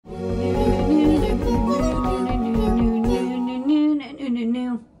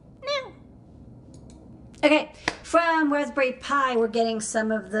Raspberry Pi, we're getting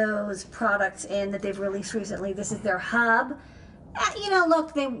some of those products in that they've released recently. This is their hub. You know,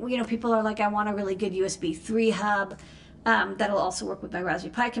 look, people are like, I want a really good USB 3 hub that'll also work with my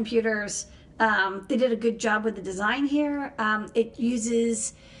Raspberry Pi computers. They did a good job with the design here. It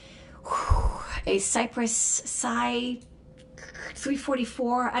uses a Cypress Psi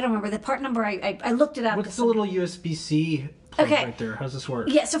 344. I don't remember the part number. I looked it up. What's the little USB-C plug right there? How's this work?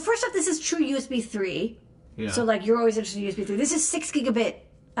 Yeah, so first off, this is true USB 3. Yeah. So like you're always interested in USB 3. This is 6 gigabit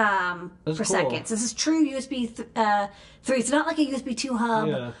per second. So this is true USB 3. It's not like a USB 2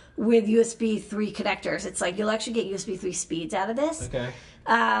 hub with USB 3 connectors. It's like you'll actually get USB 3 speeds out of this. Okay.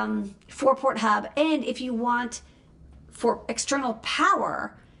 4-port hub. And if you want for external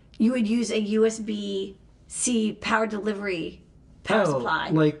power, you would use a USB-C power delivery power supply.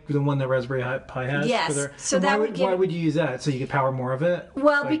 Like the one that Raspberry Pi has? Yes. So that why would you use that? So you could power more of it?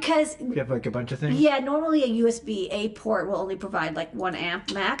 Well, like, because you have like a bunch of things? Yeah, normally a USB-A port will only provide like 1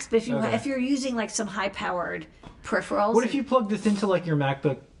 amp max. But if you're using like some high-powered peripherals... What if you plug this into like your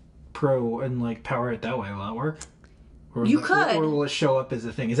MacBook Pro and like power it that way? Will that work? Or you could. Or will it show up as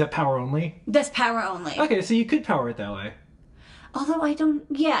a thing? Is that power only? That's power only. Okay, so you could power it that way. Although I don't,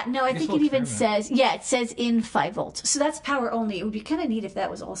 I think it even says, it says in 5 volts. So that's power only. It would be kind of neat if that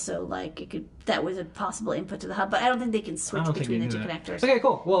was also like, that was a possible input to the hub, but I don't think they can switch between the two connectors. Okay,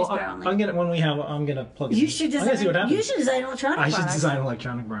 cool. Well, I'm gonna plug it in. You should design, see what happens. You should design electronic products. I should design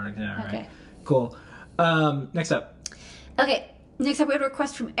electronic products, yeah, right. Okay. Cool. Next up. Okay. Next up, we had a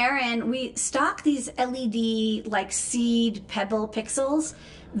request from Erin. We stock these LED, like seed Pebble pixels.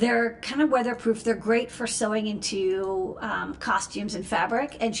 They're kind of weatherproof. They're great for sewing into costumes and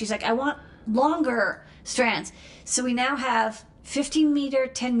fabric. And she's like, I want longer strands. So we now have 15 meter,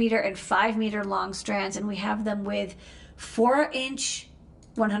 10 meter, and 5 meter long strands. And we have them with 4-inch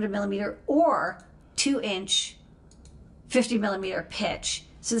 100 millimeter or 2-inch 50 millimeter pitch.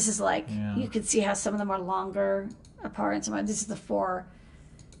 So this is like, you can see how some of them are longer apart and some of this is the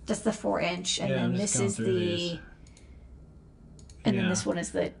 4-inch, and then this is the and then this one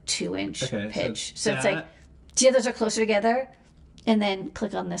is the 2-inch pitch. So it's like the others are closer together, and then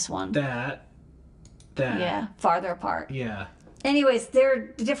click on this one. That farther apart. Yeah. Anyways, they're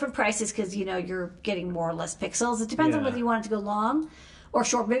different prices because you're getting more or less pixels. It depends on whether you want it to go long or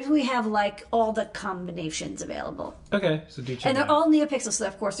short. Maybe we have like all the combinations available. Okay, so do check and they're all NeoPixel, so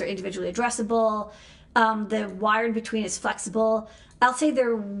of course they're individually addressable. The wire in between is flexible. I'll say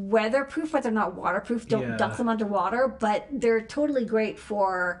they're weatherproof, but they're not waterproof. Don't dunk them underwater, but they're totally great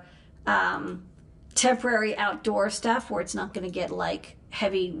for temporary outdoor stuff where it's not going to get like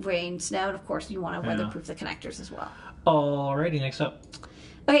heavy rain, snow. And of course, you want to weatherproof the connectors as well. Alrighty, next up.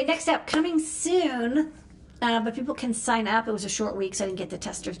 Okay, next up, coming soon, but people can sign up. It was a short week, so I didn't get the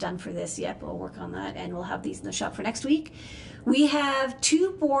testers done for this yet, but we'll work on that, and we'll have these in the shop for next week. We have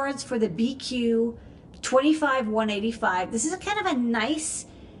 2 boards for the bq25185. This is kind of a nice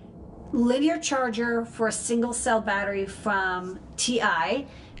linear charger for a single cell battery from TI.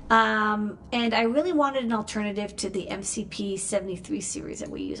 And I really wanted an alternative to the MCP 73 series that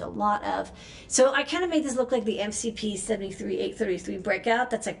we use a lot of. So I kind of made this look like the MCP 73833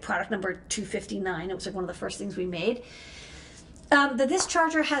 breakout. That's like product number 259. It was like one of the first things we made. This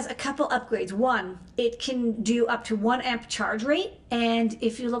charger has a couple upgrades. One, it can do up to 1 amp charge rate. And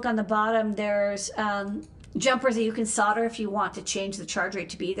if you look on the bottom, there's jumpers that you can solder if you want to change the charge rate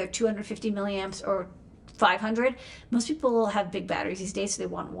to be either 250 milliamps or 500. Most people have big batteries these days, so they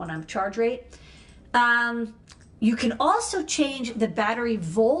want 1 amp charge rate. You can also change the battery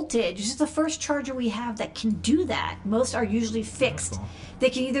voltage. This is the first charger we have that can do that. Most are usually fixed. Cool.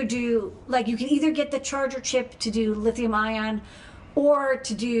 They can either do, like, you can either get the charger chip to do lithium ion or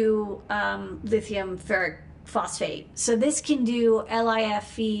to do lithium ferric phosphate. So this can do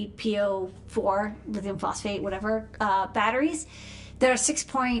LiFePO4, lithium phosphate, whatever, batteries that are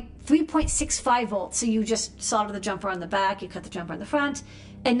 3.65 volts. So you just solder the jumper on the back, you cut the jumper on the front,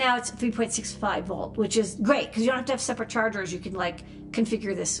 and now it's 3.65 volt, which is great because you don't have to have separate chargers. You can like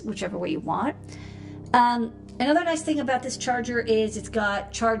configure this whichever way you want. Another nice thing about this charger is it's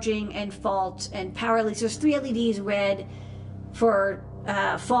got charging and fault and power LEDs. There's 3 LEDs, red for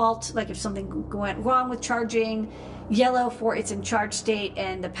fault, like if something went wrong with charging, yellow for it's in charge state,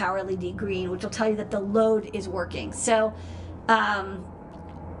 and the power LED green, which will tell you that the load is working. So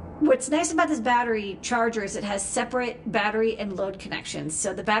what's nice about this battery charger is it has separate battery and load connections.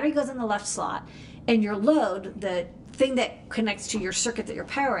 So the battery goes in the left slot, and your load, the thing that connects to your circuit that you're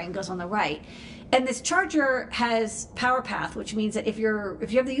powering, goes on the right. And this charger has power path, which means that if you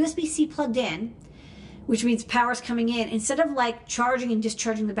have the USB-C plugged in, which means power's coming in, instead of like charging and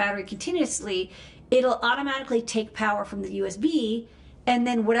discharging the battery continuously, it'll automatically take power from the USB, and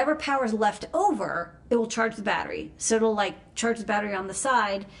then whatever power is left over, it will charge the battery. So it'll like charge the battery on the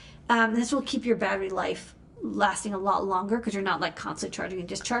side. This will keep your battery life lasting a lot longer because you're not like constantly charging and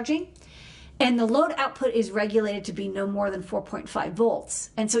discharging. And the load output is regulated to be no more than 4.5 volts.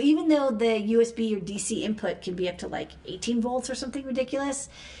 And so even though the USB or DC input can be up to like 18 volts or something ridiculous,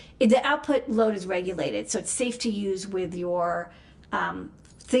 the output load is regulated. So it's safe to use with your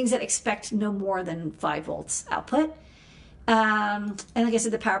things that expect no more than 5 volts output. And like I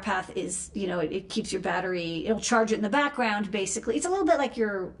said, the power path is, you know, it keeps your battery, it'll charge it in the background, basically. It's a little bit like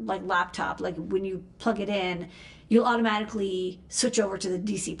your like laptop, like when you plug it in, you'll automatically switch over to the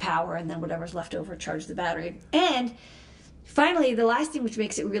DC power, and then whatever's left over, charge the battery. And finally, the last thing which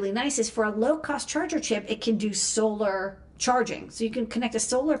makes it really nice is for a low-cost charger chip, it can do solar charging. So you can connect a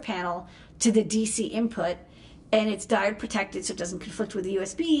solar panel to the DC input, and it's diode protected so it doesn't conflict with the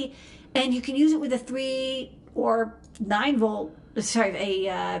USB, and you can use it with a 3 or 9 volt, sorry,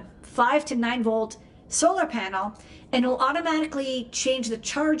 a 5 to 9 volt solar panel, and it'll automatically change the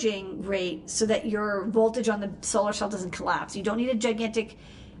charging rate so that your voltage on the solar cell doesn't collapse. You don't need a gigantic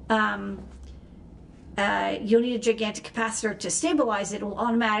capacitor to stabilize it. It will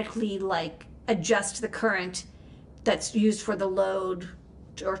automatically like adjust the current that's used for the load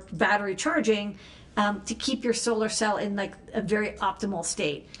or battery charging to keep your solar cell in like a very optimal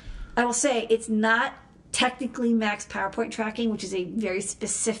state. I will say it's not technically max power point tracking, which is a very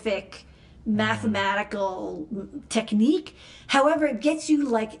specific mathematical technique. However, it gets you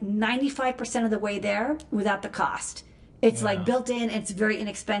like 95% of the way there without the cost. It's like built in, and it's very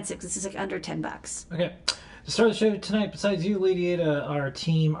inexpensive because this is like under $10. Okay. To start the show tonight, besides you, Lady Ada, our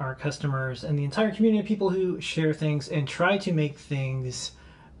team, our customers, and the entire community of people who share things and try to make things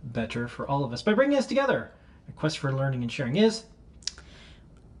better for all of us by bringing us together. A quest for learning and sharing is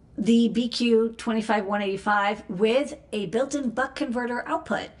the bq25185 with a built-in buck converter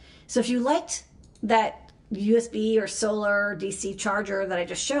output. So if you liked that USB or solar DC charger that I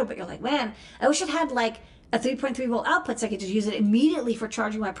just showed, but you're like, man, I wish it had like a 3.3 volt output so I could just use it immediately for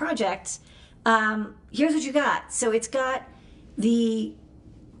charging my projects, here's what you got. So it's got the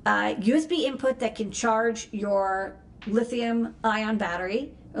USB input that can charge your lithium ion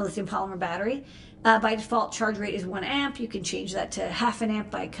battery or lithium polymer battery. By default, charge rate is 1 amp. You can change that to half an amp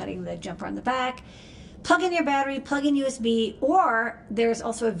by cutting the jumper on the back. Plug in your battery, plug in USB, or there's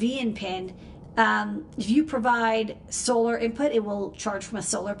also a VIN pin. If you provide solar input, it will charge from a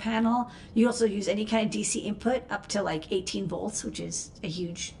solar panel. You also use any kind of DC input up to like 18 volts, which is a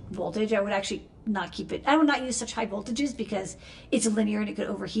huge voltage. I would actually not keep it. I would not use such high voltages because it's linear and it could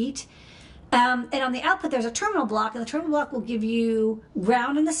overheat. And on the output, there's a terminal block, and the terminal block will give you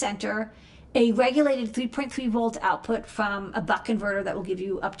ground in the center, a regulated 3.3 volt output from a buck converter that will give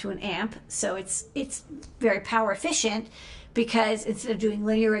you up to 1 amp. So it's very power efficient because instead of doing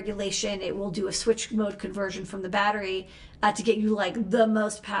linear regulation, it will do a switch mode conversion from the battery to get you like the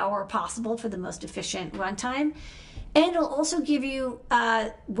most power possible for the most efficient runtime. And it'll also give you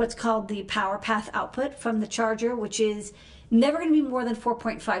what's called the power path output from the charger, which is never going to be more than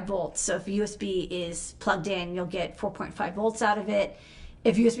 4.5 volts. So if USB is plugged in, you'll get 4.5 volts out of it.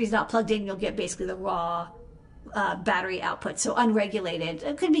 If USB is not plugged in, you'll get basically the raw battery output, so unregulated.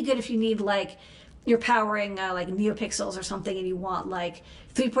 It could be good if you need like you're powering like NeoPixels or something, and you want like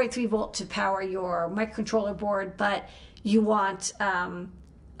 3.3 volt to power your microcontroller board, but you want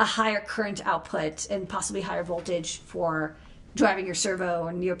a higher current output and possibly higher voltage for driving your servo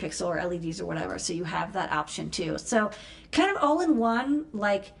or NeoPixel or LEDs or whatever. So you have that option too. So kind of all in one,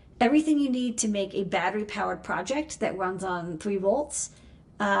 like everything you need to make a battery powered project that runs on 3 volts.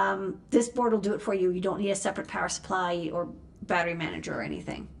 This board will do it for you. You don't need a separate power supply or battery manager or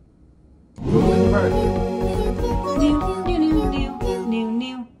anything.